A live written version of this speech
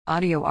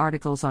Audio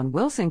articles on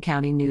Wilson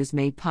County News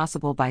made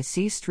possible by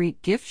C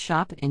Street Gift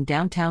Shop in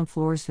downtown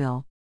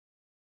Floresville.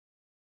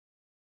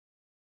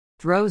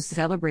 Drozds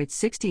celebrates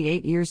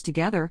 68 years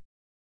together.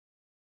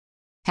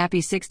 Happy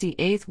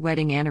 68th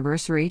wedding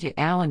anniversary to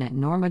Alan and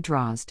Norma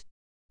Drozds.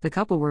 The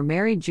couple were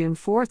married June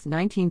 4,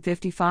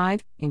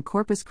 1955, in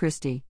Corpus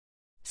Christi.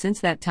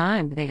 Since that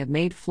time, they have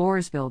made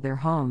Floresville their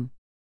home.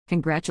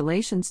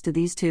 Congratulations to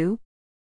these two.